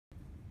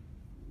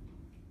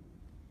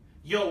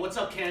Yo, what's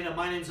up, Canada?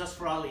 My name's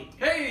Asfar Ali.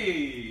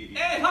 Hey!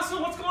 Hey,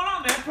 Hustle, what's going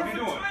on, man? Perfect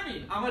doing?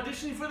 timing. I'm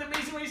auditioning for the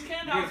Amazing Race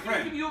Canada. I You're was a gonna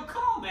friend. give you a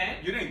call, man.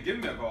 You didn't give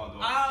me a call,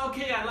 though.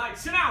 Okay, I lied.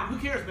 Sit down. Who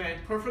cares, man?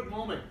 Perfect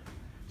moment.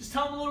 Just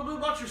tell them a little bit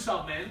about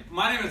yourself, man.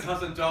 My name is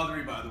Hassan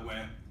Chaudhary, by the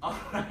way. All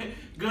right.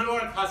 Good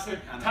work, Hassan.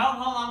 I know. Tell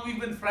them how long we've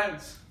been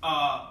friends.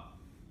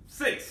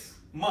 6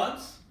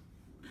 months.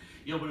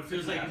 Yo, but it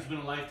feels like it's been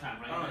a lifetime,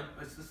 right, man?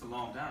 It's just a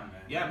long time,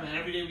 man. Yeah, man.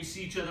 Every day we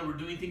see each other, we're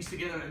doing things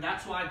together, and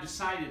that's why I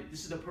decided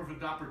this is the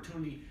perfect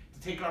opportunity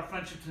to take our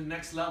friendship to the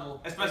next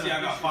level. Especially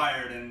I got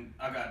fired and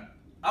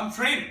I'm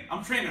training.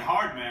 I'm training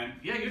hard, man.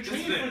 Yeah, you're This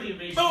training is for it. the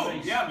Amazing Boom!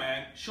 Race. Yeah,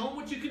 man. Show them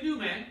what you can do,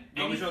 man.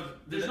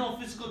 There's no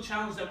physical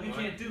challenge that we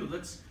can't do.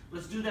 Let's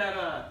do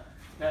that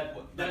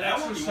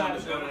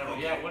exercise or whatever.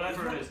 Okay. Yeah,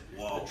 whatever it is.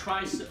 Whoa. The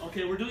tricep.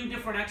 Okay, we're doing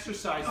different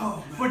exercises.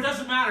 Oh, but it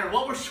doesn't matter.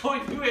 What we're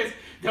showing you is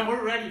that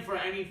we're ready for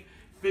any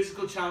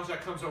physical challenge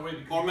that comes our way.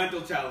 Or mental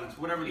challenge,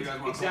 whatever you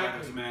guys want to call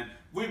it, man.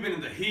 We've been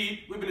in the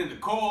heat. We've been in the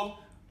cold.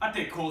 I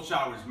take cold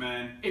showers,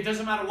 man. It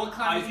doesn't matter what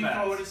climate Ice you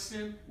baths. throw at us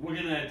in, we're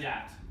gonna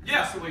adapt.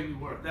 Yeah. That's the way we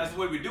work. That's the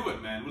way we do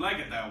it, man. We like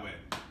it that way.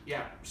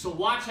 Yeah. So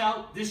watch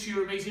out. This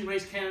year, Amazing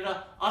Race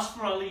Canada,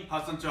 Asfar Ali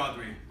Hassan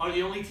Chaudhary. are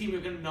the only team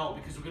you're gonna know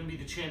because we're gonna be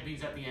the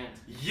champions at the end.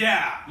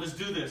 Yeah! Let's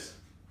do this.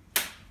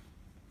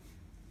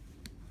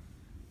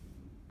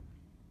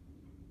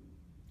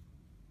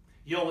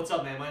 Yo, what's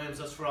up, man? My name's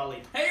Asfar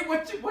Ali. Hey,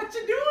 what you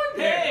doing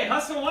there? Hey,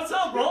 Hustle, what's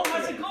up, bro?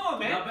 How's it going,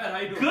 man? Not bad. How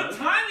you doing? Good brother?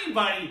 timing,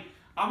 buddy.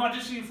 I'm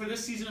auditioning for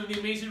this season of the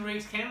Amazing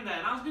Race Canada,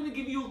 and I was gonna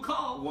give you a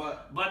call.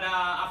 What? But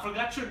I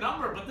forgot your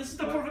number. But this is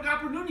the What? perfect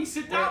opportunity.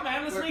 Sit down,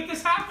 man. Let's make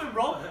this happen,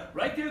 bro.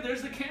 Right there,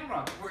 there's the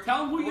camera. Tell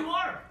them who you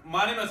are.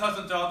 My name is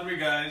Hassan Chaudhary,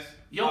 guys.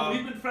 Yo,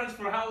 we've been friends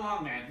for how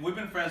long, man? We've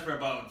been friends for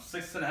about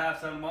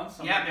 6.5, 7 months.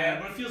 Yeah, like man.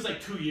 that. But it feels like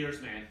 2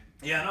 years, man.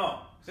 Yeah, no.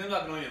 Seems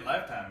like only a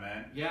lifetime,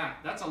 man. Yeah,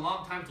 that's a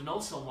long time to know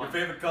someone. Your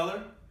favorite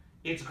color?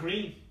 It's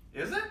green.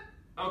 Is it?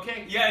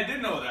 Okay. Yeah, I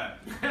did know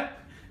that.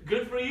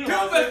 Good for you. Two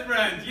Hustle. best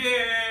friends,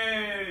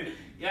 yay!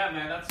 Yeah,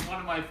 man, that's one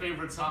of my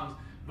favorite songs.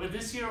 But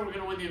this year we're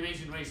gonna win the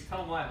Amazing Race. Tell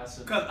them why,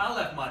 Hassan. Cause I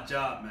left my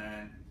job,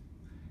 man.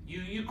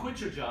 You quit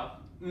your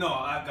job. No,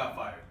 I got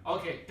fired.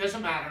 Okay,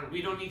 doesn't matter.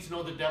 We don't need to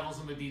know the devils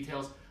and the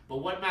details. But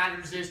what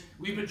matters is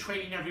we've been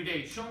training every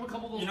day. Show them a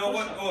couple of those. You know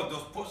what? push-ups. Oh,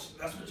 those push.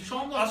 That's what you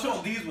Show 'em those I'll show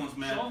push- them these ones,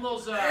 man. Show them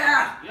those.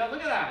 Yeah. Yeah,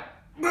 look at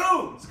that.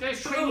 Boom! This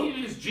guy's training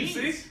in his jeans.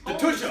 You see? The Holy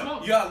tush-up.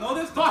 smokes. You all know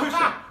this? The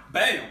tush-up.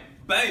 Bam!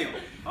 Bam!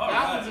 All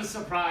That right. one's a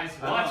surprise.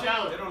 I know. Watch They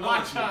out. don't know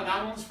Watch this out. one.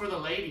 That one's for the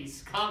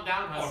ladies. Calm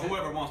down, Or Hassan.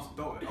 whoever wants to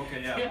throw it.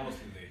 Okay, yeah, Yeah.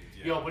 mostly ladies.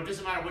 Yeah. Yo, but it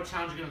doesn't matter what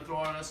challenge you're gonna throw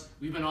on us.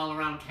 We've been all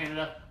around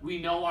Canada.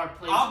 We know our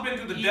place. I've been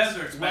to the East,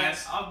 deserts, man.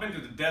 west, I've been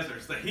to the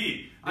deserts, the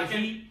heat. the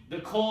heat, the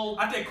cold.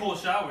 I take cold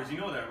showers, you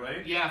know that,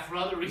 right? Yeah, for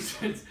other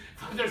reasons.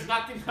 But there's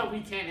nothing that we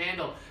can't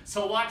handle.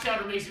 So watch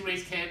out, Amazing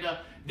Race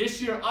Canada.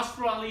 This year,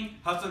 Asfar Ali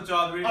Hassan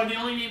Chaudhary. are the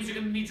only names you're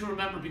going to need to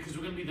remember because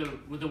we're going to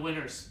be the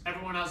winners.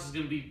 Everyone else is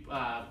going to be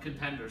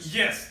contenders.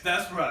 Yes,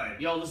 that's right.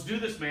 Yo, let's do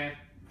this, man.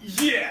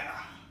 Yeah.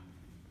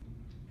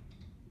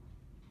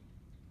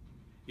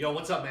 Yo,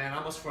 what's up, man?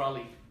 I'm Asfar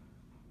Ali.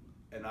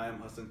 And I am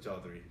Hassan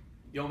Chaudhary.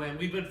 Yo, man,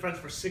 we've been friends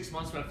for 6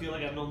 months, but I feel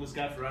like I've known this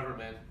guy forever,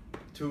 man.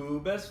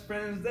 Two best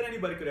friends that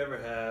anybody could ever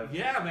have.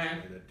 Yeah,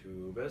 man. They're the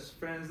two best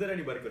friends that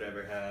anybody could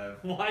ever have.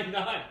 Why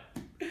not?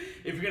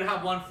 If you're going to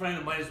have one friend,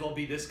 it might as well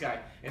be this guy.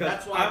 And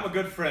that's Because why I'm a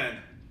good friend.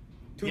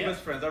 Two Yeah.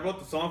 best friends. I wrote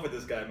the song for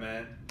this guy,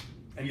 man.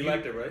 And you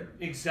liked it, right?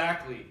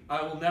 Exactly.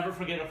 I will never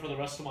forget it for the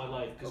rest of my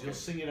life because Okay. you'll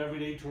sing it every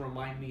day to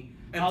remind me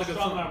And how it's a good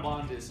strong song. our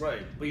bond is.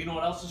 Right. But you know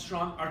what else is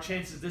strong? Our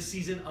chances this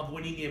season of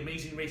winning the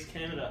Amazing Race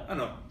Canada. I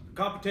know.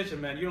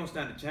 Competition, man. You don't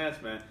stand a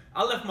chance, man.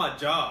 I left my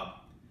job.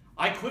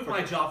 I quit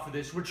my job for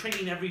this. We're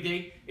training every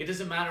day. It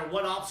doesn't matter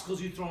what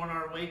obstacles you throw in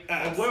our way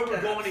Abs, or where we're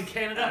abs, going in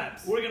Canada.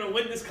 abs. We're going to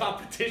win this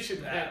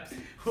competition, man. Abs.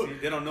 See,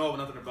 they don't know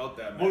nothing about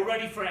that, man. We're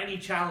ready for any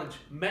challenge.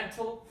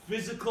 Mental,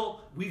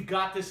 physical, we've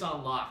got this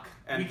on lock.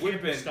 And we we've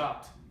can't be been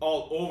stopped.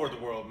 all over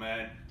the world,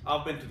 man.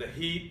 I've been to the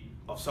heat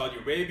of Saudi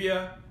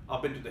Arabia.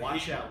 I've been to the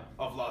Watch heat out.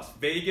 of Las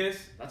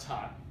Vegas That's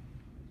hot.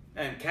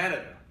 and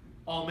Canada.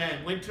 Oh,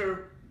 man.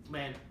 Winter,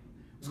 man.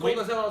 It's cold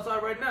as hell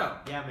outside right now.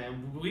 Yeah,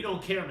 man. We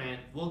don't care, man.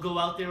 We'll go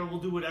out there. We'll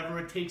do whatever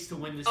it takes to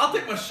win this. I'll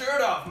game. take my shirt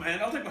off,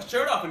 man. I'll take my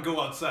shirt off and go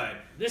outside.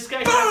 This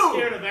guy's Boom! not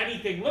scared of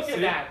anything. Look at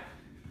See? that.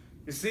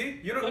 You see?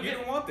 You Look don't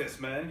at- want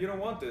this, man. You don't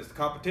want this.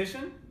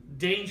 Competition?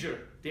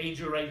 Danger.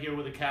 Danger right here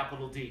with a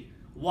capital D.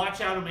 Watch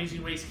out,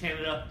 Amazing Race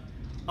Canada.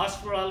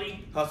 Asfar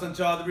Ali, Hassan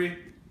Chaudhary.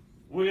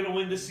 we're going to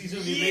win this season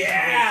of the Amazing Race.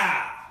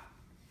 Yeah!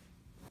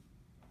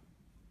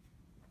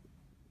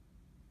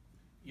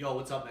 Yo,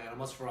 what's up, man? I'm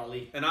Asfar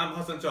Ali. And I'm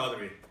Hassan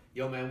Chaudhary.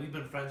 Yo, man, we've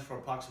been friends for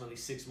approximately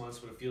 6 months,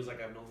 but it feels like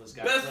I've known this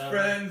guy Best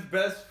forever.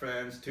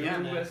 friends, two Yeah,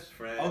 man. best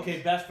friends.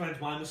 Okay, best friends,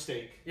 my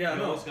mistake. Yeah, I you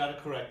know. always got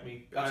to correct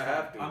me. I That's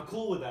have fine. to. I'm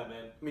cool with that,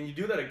 man. I mean, you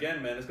do that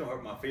again, man, it's gonna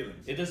hurt my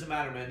feelings. It doesn't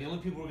matter, man. The only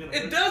people we're going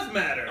to It does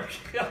matter!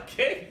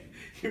 Okay,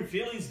 your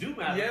feelings do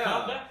matter. Yeah.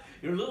 Calm down.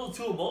 You're a little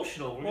too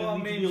emotional. We're Well,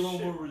 gonna need I to be a mean, little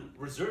shit. more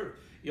reserved.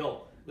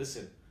 Yo,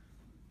 listen.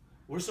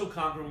 We're so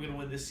confident we're gonna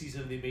win this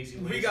season of the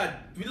Amazing Race.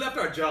 We left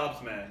our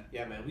jobs, man.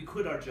 Yeah, man. We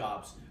quit our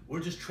jobs.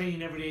 We're just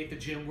training every day at the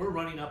gym. We're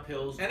running up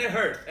hills. And it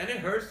hurts. And it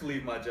hurts to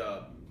leave my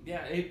job.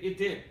 Yeah, it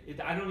did.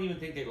 I don't even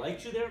think they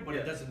liked you there, but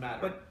it doesn't matter.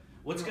 But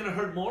what's gonna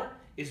hurt more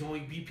is when we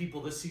beat people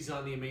this season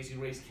on the Amazing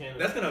Race Canada.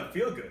 That's gonna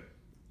feel good.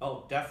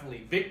 Oh,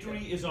 definitely.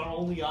 Victory is our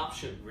only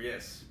option.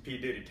 Yes, P.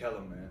 Diddy, tell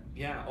him, man.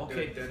 Yeah,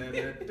 okay.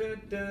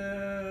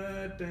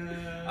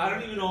 I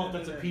don't even know if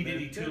that's a P.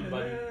 Diddy tune,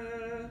 buddy.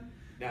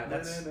 Yeah,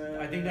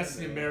 I think that's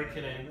the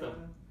American anthem.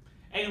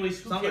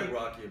 Anyways,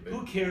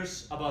 who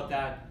cares about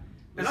that?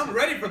 And I'm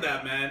ready for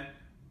that, man.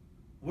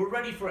 We're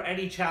ready for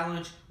any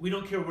challenge. We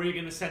don't care where you're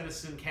going to send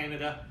us in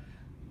Canada.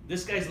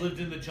 This guy's lived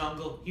in the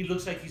jungle. He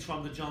looks like he's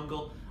from the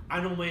jungle. I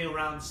know my way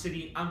around the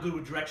city. I'm good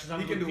with directions.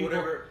 He can do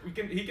whatever.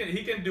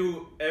 He can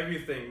do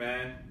everything,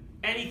 man.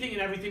 Anything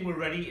and everything we're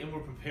ready and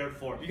we're prepared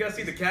for. You guys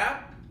see the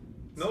cap?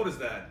 Notice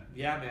that.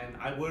 Yeah, man.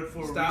 I work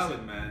for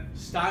styling, man.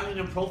 Styling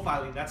and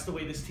profiling. That's the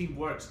way this team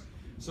works.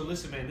 So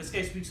listen, man. This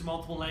guy speaks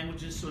multiple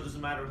languages, so it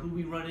doesn't matter who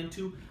we run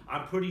into.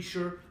 I'm pretty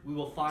sure we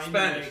will find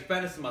Spanish.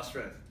 Spanish is my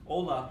strength.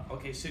 Hola.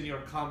 Okay, senor,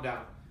 calm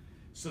down.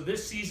 So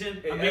this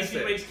season,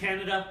 Amazing Race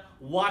Canada,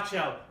 watch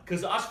out.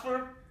 Because us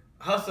for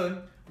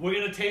Hassan, we're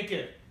going to take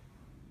it.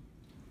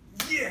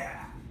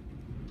 Yeah!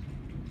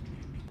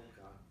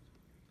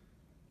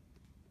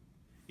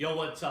 Yo,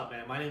 what's up,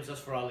 man? My name's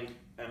Asfar Ali.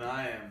 And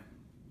I am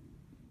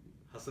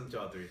Hassan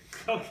Chaudhry.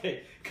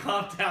 Okay,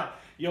 calm down.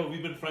 Yo,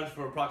 we've been friends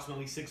for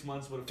approximately 6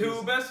 months.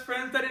 Two best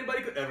friends that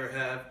anybody could ever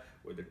have.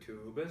 We're the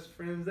two best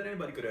friends that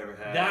anybody could ever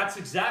have. That's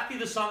exactly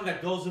the song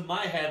that goes in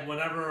my head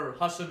whenever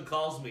Hassan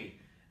calls me.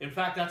 In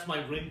fact, that's my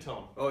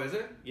ringtone. Oh, is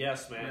it?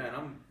 Yes, man. Man,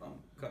 I'm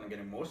kind of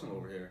getting emotional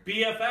over here.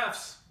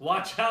 BFFs,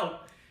 watch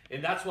out.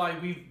 And that's why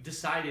we've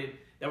decided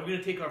that we're going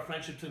to take our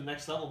friendship to the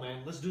next level,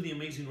 man. Let's do the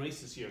Amazing Race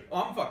this year.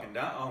 Oh, I'm fucking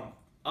down.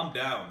 I'm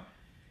down.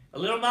 A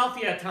little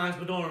mouthy at times,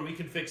 but don't worry, we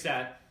can fix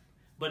that.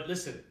 But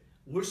listen,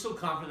 we're so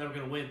confident that we're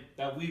going to win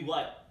that we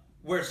what?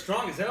 We're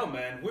strong as hell,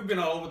 man. We've been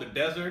all over the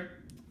desert.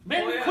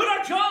 Man, we quit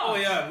our jobs! Oh,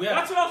 yeah.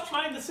 That's what I was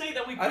trying to say,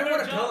 that we quit our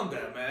jobs. I don't want to tell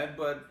them that, man,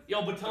 but...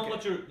 Yo, but tell them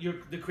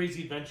about the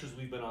crazy adventures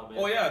we've been on, man.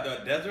 Oh, yeah,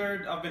 the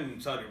desert. I've been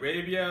in Saudi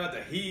Arabia,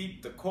 the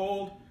heat, the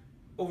cold.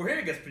 Over here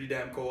it gets pretty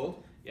damn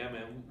cold. Yeah,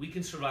 man, we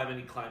can survive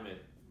any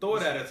climate. Throw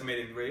it at us,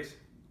 Amazing Race.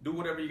 Do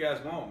whatever you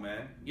guys want,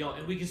 man. Yo,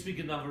 and we can speak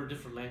a number of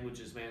different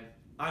languages, man.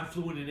 I'm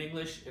fluent in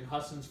English, and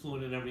Hassan's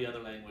fluent in every other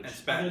language. And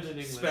Spanish. Other than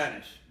English.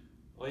 Spanish.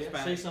 Oh, yeah?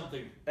 Spanish. Say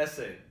something.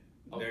 Essay.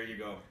 Oh. There you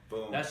go.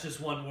 Boom. That's just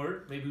one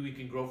word. Maybe we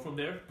can grow from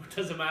there. It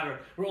doesn't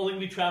matter. We're only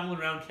going to be traveling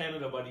around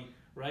Canada, buddy.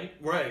 Right?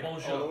 Right.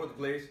 Bonjour. All over the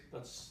place.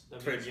 That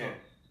Très means bien.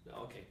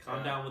 Okay,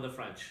 calm down with the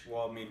French.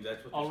 Well, I mean,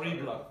 that's what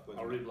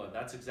Horrible.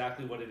 That's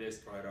exactly what it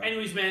is. Right on.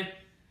 Anyways, man,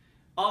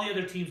 all the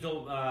other teams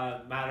don't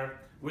matter.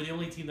 We're the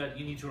only team that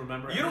you need to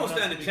remember. You don't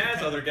stand a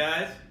chance, other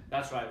guys.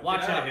 That's right.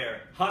 Watch out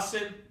here.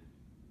 Hassan.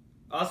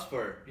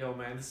 Asper. Yo,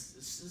 man.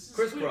 This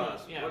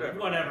Crisscross. Yeah,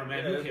 whatever,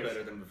 man. Yeah, who cares?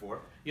 Better than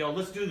before. Yo,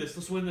 let's do this.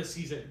 Let's win this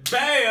season.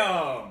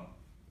 Bam!